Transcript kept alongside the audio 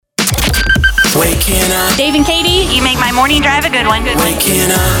Waking up. Dave and Katie, you make my morning drive a good one.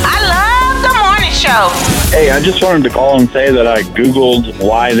 Waking up. I love the morning show. Hey, I just wanted to call and say that I Googled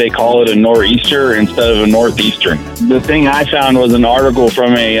why they call it a nor'easter instead of a northeastern. The thing I found was an article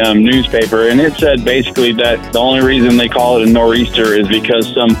from a newspaper, and it said basically that the only reason they call it a nor'easter is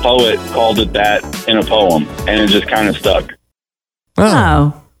because some poet called it that in a poem, and it just kind of stuck.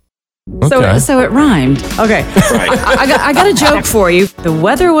 Oh. Okay. So it rhymed. Okay. Right. I got a joke for you. The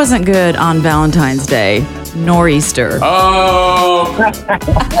weather wasn't good on Valentine's Day, nor Easter. Oh,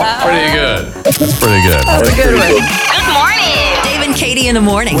 pretty good. Pretty good. That's a good one. Good morning. Dave and Katie in the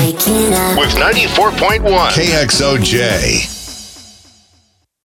morning. Waking up. With 94.1 KXOJ.